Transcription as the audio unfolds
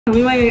Tell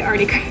me why I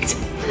already cracked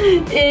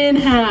in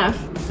half.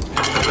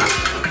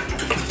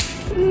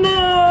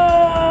 No!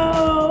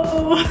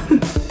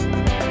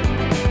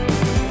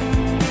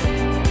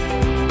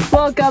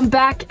 Welcome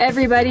back,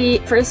 everybody.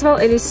 First of all,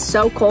 it is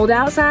so cold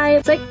outside.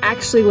 It's like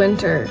actually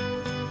winter.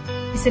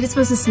 They said it's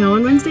supposed to snow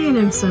on Wednesday and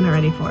I'm still not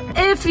ready for it.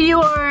 If you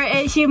are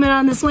a human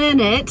on this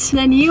planet,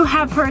 then you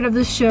have heard of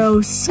the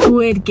show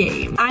Squid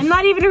Game. I'm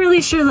not even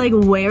really sure like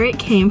where it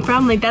came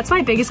from. Like that's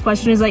my biggest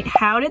question is like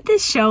how did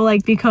this show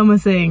like become a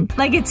thing?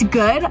 Like it's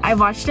good, I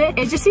watched it.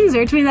 It just seems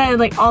weird to me that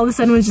like all of a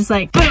sudden was just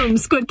like boom,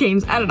 Squid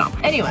Games, I don't know.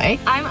 Anyway,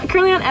 I'm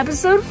currently on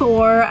episode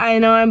 4. I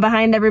know I'm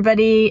behind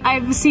everybody.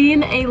 I've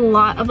seen a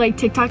lot of like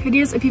TikTok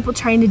videos of people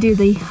trying to do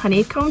the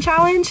Honeycomb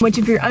challenge, which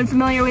if you're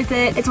unfamiliar with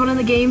it, it's one of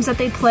the games that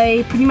they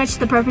play. Pretty much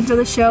the purpose of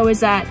the show is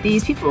that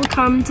these people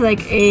come to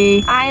like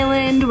a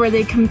island where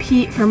they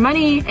compete for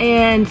money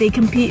and they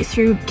compete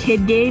through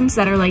kid games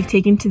that are like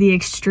taken to the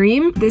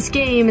extreme. This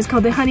game is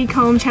called the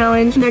Honeycomb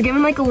Challenge. They're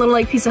given like a little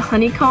like piece of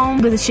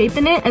honeycomb with a shape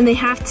in it and they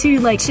have to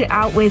like shit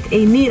out with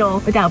a needle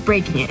without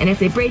breaking it, and if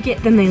they break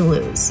it then they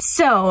lose.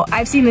 So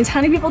I've seen a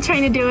ton of people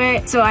trying to do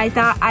it, so I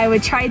thought I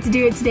would try to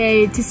do it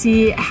today to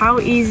see how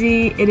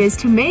easy it is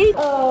to make.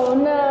 Oh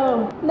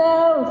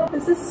no,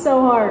 this is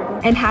so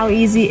hard. And how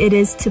easy it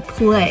is to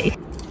play.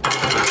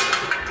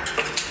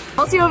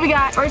 We'll see what we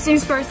got. First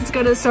things first, let's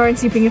go to the store and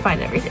see if we can find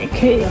everything.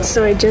 Okay,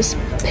 so I just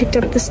picked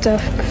up the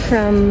stuff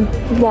from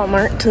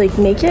Walmart to like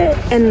make it,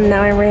 and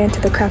now I ran to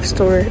the craft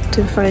store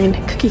to find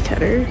cookie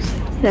cutters.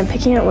 And I'm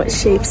picking out what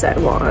shapes I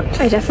want.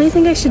 I definitely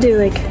think I should do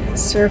like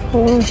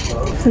circle,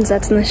 since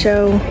that's in the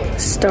show,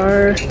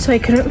 star. So I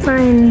couldn't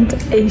find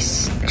a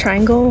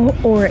triangle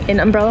or an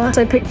umbrella.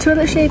 So I picked 2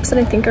 other shapes that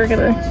I think are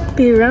gonna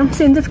be around the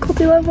same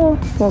difficulty level.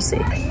 We'll see.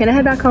 I'm gonna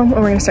head back home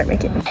and we're gonna start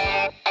making.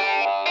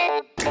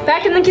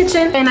 Back in the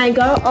kitchen, and I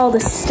got all the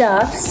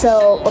stuff,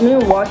 so let me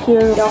walk you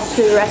all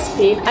through the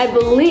recipe. I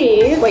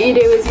believe what you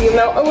do is you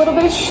melt a little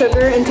bit of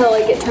sugar until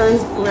like it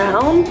turns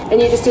brown,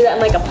 and you just do that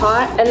in like a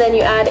pot, and then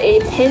you add a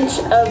pinch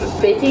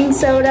of baking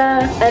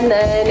soda, and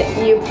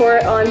then you pour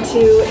it onto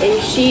a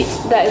sheet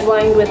that is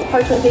lined with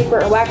parchment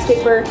paper or wax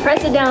paper,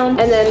 press it down,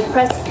 and then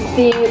press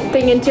the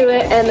thing into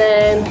it, and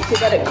then you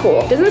let it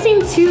cool. Doesn't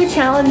seem too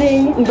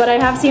challenging, but I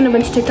have seen a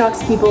bunch of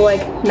TikToks of people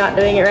like not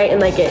doing it right and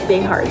like it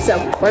being hard, so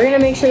we're gonna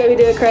make sure that we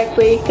do it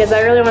correctly because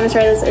I really want to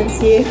try this and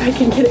see if I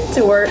can get it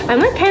to work. I'm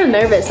like kind of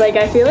nervous. Like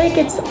I feel like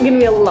it's gonna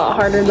be a lot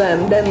harder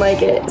than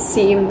like it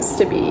seems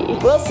to be.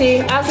 We'll see.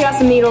 I also got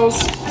some needles,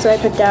 so I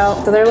picked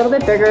out. So they're a little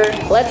bit bigger.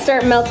 Let's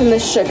start melting the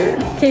sugar.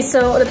 Okay,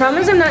 so the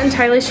problem is I'm not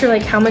entirely sure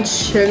like how much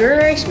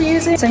sugar I should be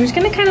using. So I'm just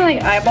gonna kind of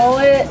like eyeball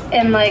it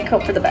and like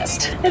hope for the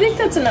best. I think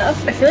that's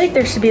enough. I feel like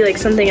there should be like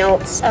something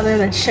else other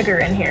than sugar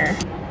in here.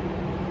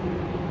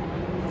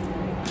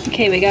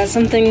 Okay, we got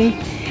something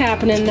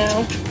happening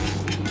now.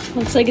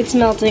 Looks like it's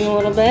melting a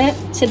little bit.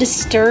 So to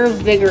stir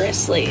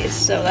vigorously,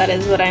 so that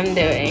is what I'm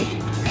doing.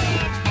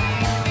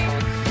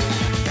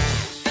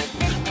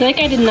 I feel like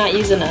I did not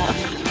use enough.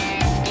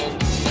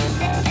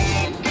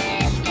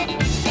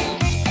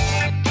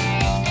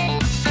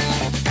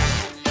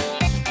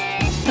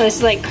 Oh, this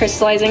is like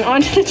crystallizing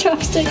onto the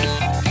chopstick.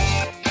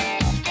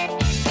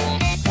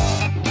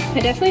 I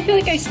definitely feel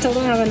like I still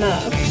don't have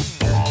enough.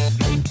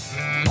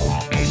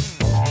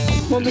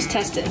 We'll just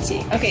test it and see.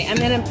 Okay, I'm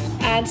gonna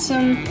add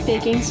some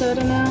baking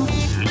soda now.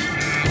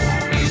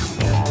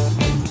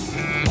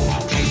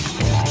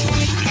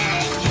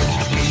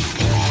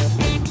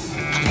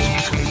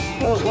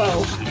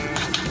 Whoa.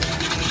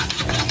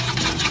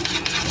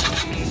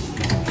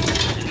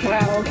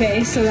 Wow,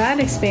 okay, so that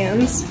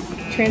expands.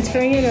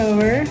 Transferring it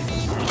over.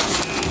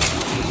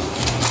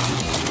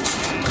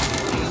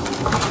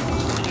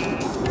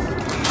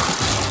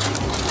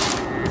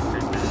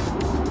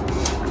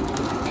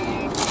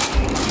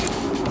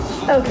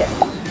 Okay.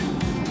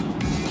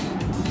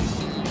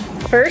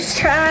 First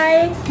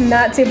try,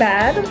 not too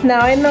bad.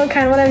 Now I know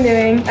kind of what I'm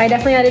doing. I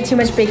definitely added too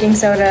much baking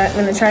soda. I'm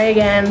gonna try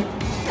again,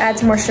 add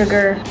some more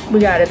sugar. We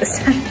got it this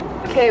time.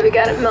 Okay, we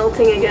got it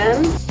melting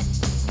again.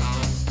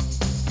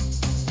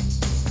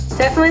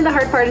 Definitely the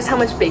hard part is how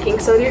much baking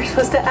soda you're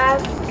supposed to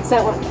add, because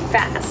that went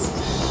fast.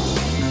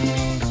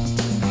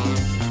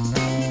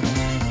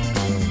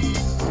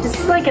 This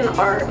is like an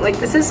art, like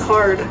this is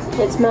hard.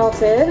 It's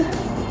melted.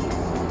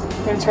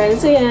 I'm gonna try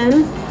this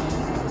again.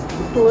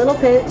 A little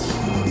pitch.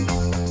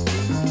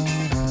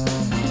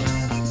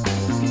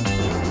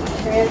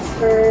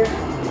 Transfer.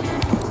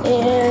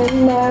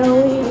 And now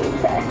we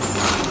press.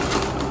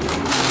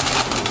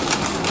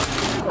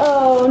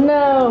 Oh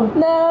no,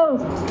 no!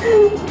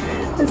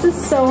 This is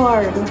so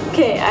hard.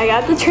 Okay, I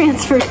got the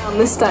transfer down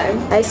this time.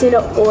 I just need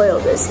to oil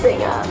this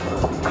thing up.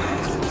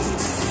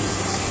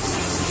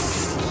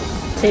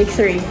 Take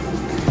 3.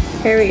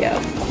 Here we go.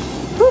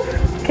 Whew.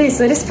 Okay,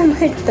 so I just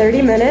spent like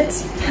 30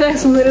 minutes and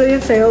I've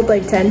literally failed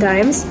like 10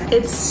 times.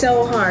 It's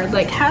so hard.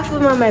 Like half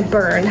of them I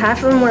burned,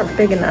 half of them weren't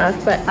big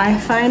enough, but I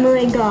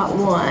finally got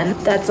one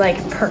that's like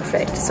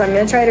perfect. So I'm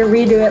gonna try to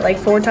redo it like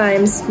 4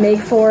 times, make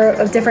 4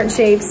 of different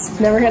shapes.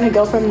 Then we're gonna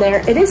go from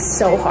there. It is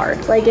so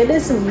hard. Like it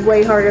is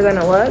way harder than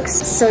it looks.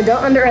 So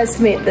don't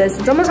underestimate this.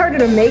 It's almost harder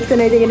to make than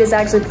I think it is to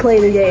actually play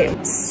the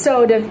game.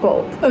 So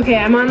difficult. Okay,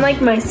 I'm on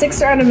like my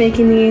 6th round of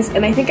making these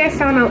and I think I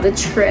found out the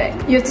trick.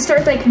 You have to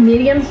start with like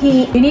medium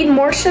heat. You need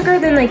more sugar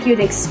than like you'd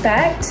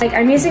expect. Like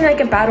I'm using like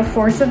about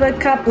 1/4 of a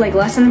cup, like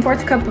less than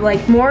 1/4 cup, but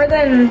like more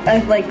than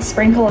a like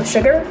sprinkle of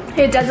sugar.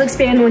 It does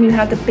expand when you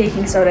have the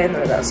baking soda in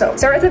there though. So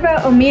start with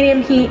about a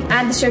medium heat,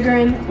 add the sugar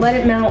in, let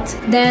it melt,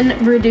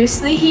 then reduce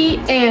the heat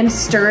and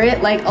stir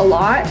it like a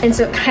lot. And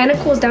so it kind of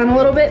cools down a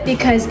little bit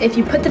because if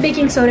you put the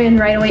baking soda in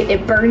right away,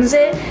 it burns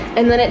it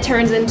and then it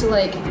turns into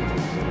like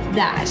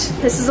that.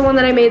 This is the one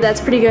that I made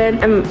that's pretty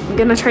good. I'm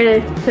gonna try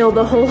to fill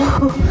the whole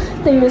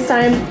thing this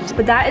time.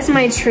 But that is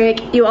my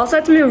trick. You also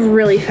have to move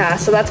really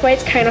fast, so that's why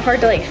it's kind of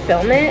hard to like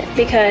film it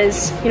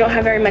because you don't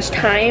have very much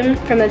time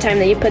from the time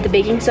that you put the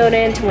baking soda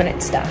in to when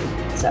it's done.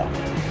 So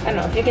I don't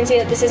know if you can see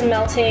that this is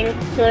melting.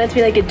 You want it to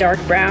be like a dark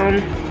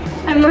brown.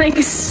 I'm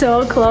like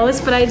so close,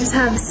 but I just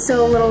have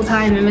so little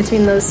time in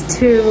between those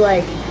two,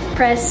 like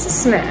press,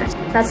 smash.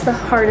 That's the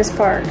hardest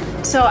part.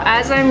 So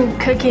as I'm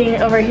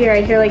cooking over here,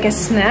 I hear like a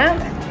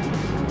snap.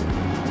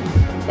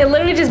 It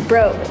literally just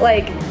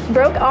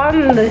broke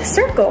on the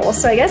circle,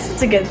 so I guess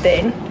it's a good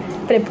thing,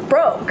 but it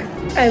broke.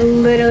 I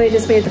literally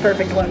just made the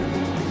perfect one.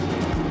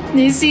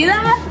 Do you see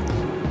that?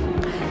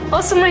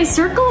 Also, my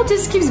circle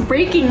just keeps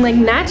breaking like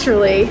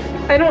naturally.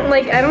 I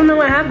don't know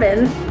what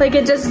happened. Like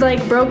it just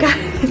like broke out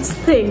of its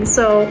thing,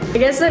 so I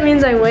guess that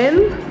means I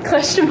win?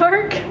 Question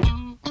mark?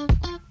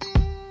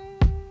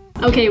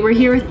 Okay, we're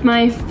here with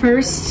my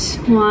first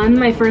one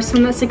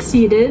that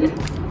succeeded.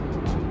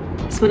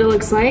 That's what it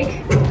looks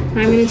like.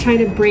 I'm gonna try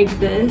to break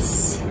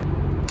this.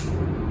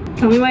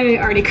 Tell me why I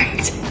already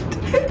cracked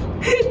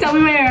it. Tell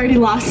me why I already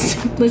lost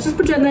it. Let's just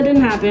pretend that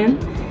didn't happen.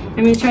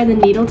 I'm gonna try the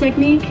needle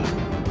technique.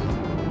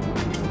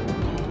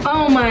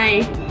 Oh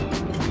my.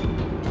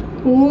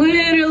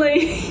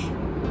 Literally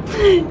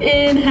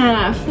in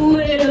half.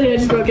 Literally, I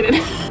just broke it in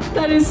half.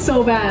 That is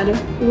so bad.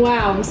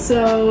 Wow,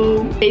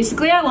 so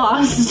basically I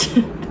lost.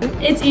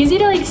 It's easy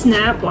to like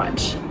snap,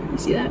 watch. You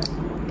see that?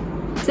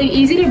 It's like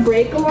easy to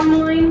break along the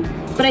line,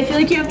 but I feel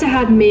like you have to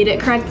have made it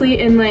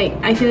correctly, and like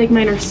I feel like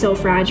mine are so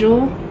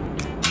fragile.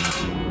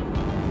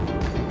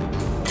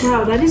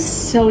 Wow, that is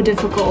so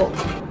difficult.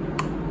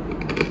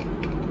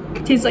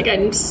 Tastes like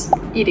I'm just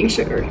eating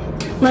sugar.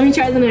 Let me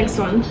try the next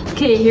one.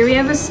 Okay, here we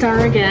have a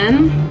star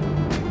again.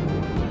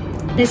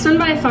 This one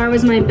by far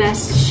was my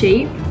best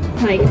shape,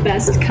 like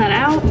best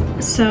cutout.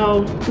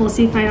 So we'll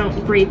see if I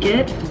don't break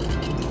it.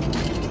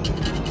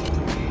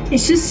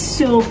 It's just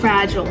so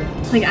fragile.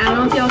 Like, I don't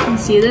know if y'all can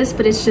see this,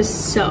 but it's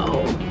just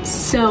so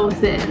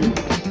thin.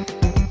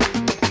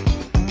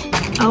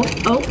 Oh,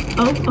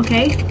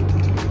 okay.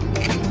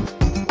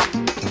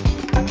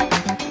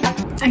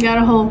 I got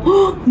a hole.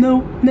 Oh,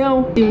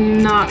 no, do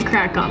not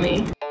crack on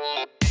me.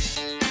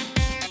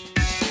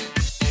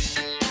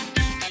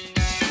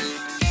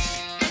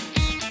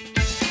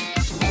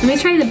 Let me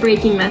try the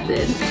breaking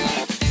method.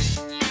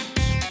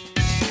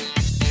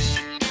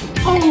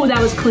 Oh, that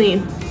was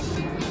clean.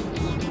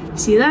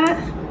 See that?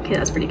 Okay,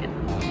 that's pretty good.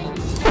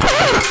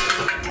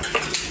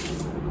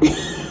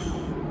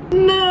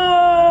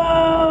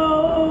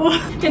 No!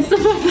 It's the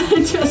fact that I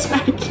just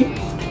vacuumed.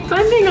 If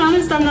I'm being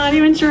honest, I'm not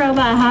even sure how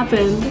that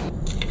happened.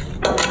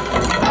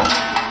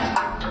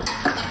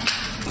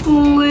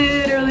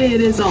 Literally,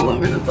 it is all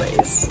over the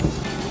place.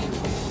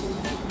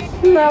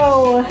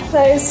 No,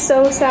 that is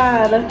so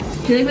sad. I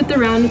feel like with the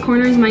round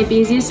corners might be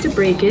easiest to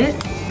break it.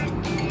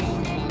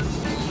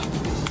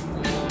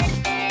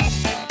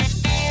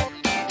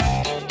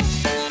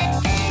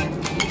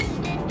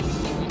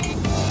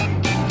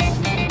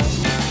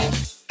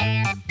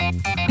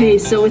 Okay,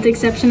 so with the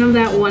exception of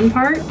that one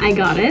part, I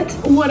got it.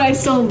 Would I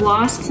still have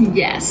lost?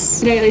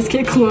 Yes. Did I at least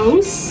get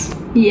close?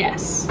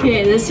 Yes.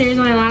 Okay, this here's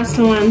my last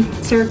one.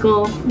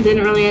 Circle.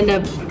 Didn't really end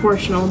up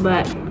proportional,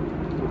 but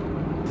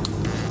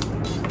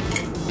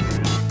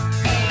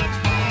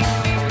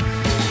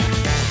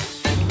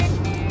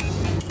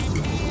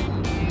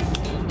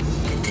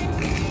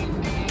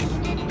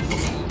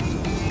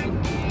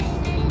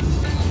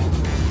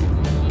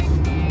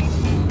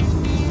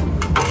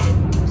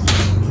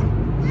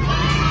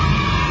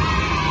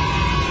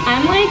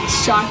I'm like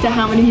shocked at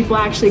how many people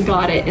actually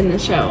got it in the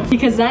show,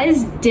 because that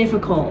is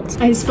difficult.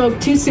 I spoke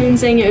too soon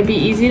saying it would be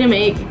easy to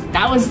make.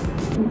 That was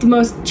the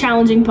most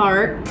challenging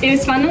part. It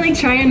was fun to like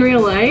try in real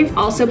life.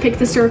 Also pick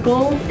the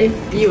circle if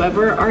you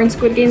ever are in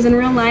Squid Games in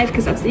real life,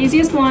 because that's the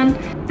easiest one.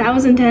 That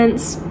was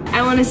intense.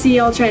 I want to see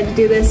y'all try to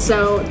do this.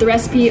 So the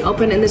recipe I'll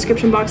put in the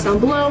description box down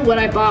below, what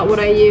I bought, what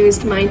I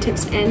used, my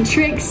tips and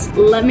tricks.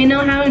 Let me know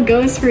how it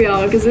goes for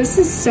y'all, because this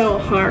is so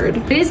hard.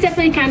 It is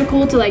definitely kind of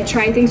cool to like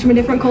try things from a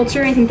different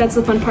culture. I think that's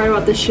the fun part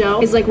about this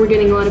show, is like we're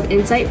getting a lot of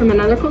insight from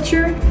another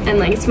culture, and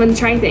like it's fun to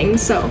try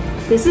things. So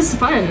this is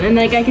fun, and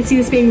like I could see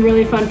this being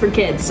really fun for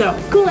kids. So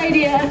cool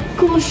idea,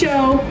 cool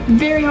show,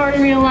 very hard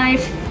in real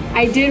life.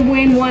 I did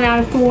win 1 out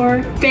of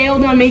 4.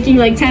 Failed on making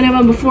like 10 of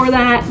them before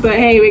that, but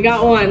hey, we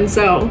got one,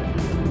 so.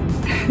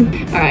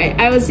 All right,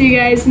 I will see you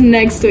guys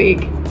next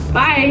week.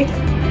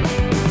 Bye.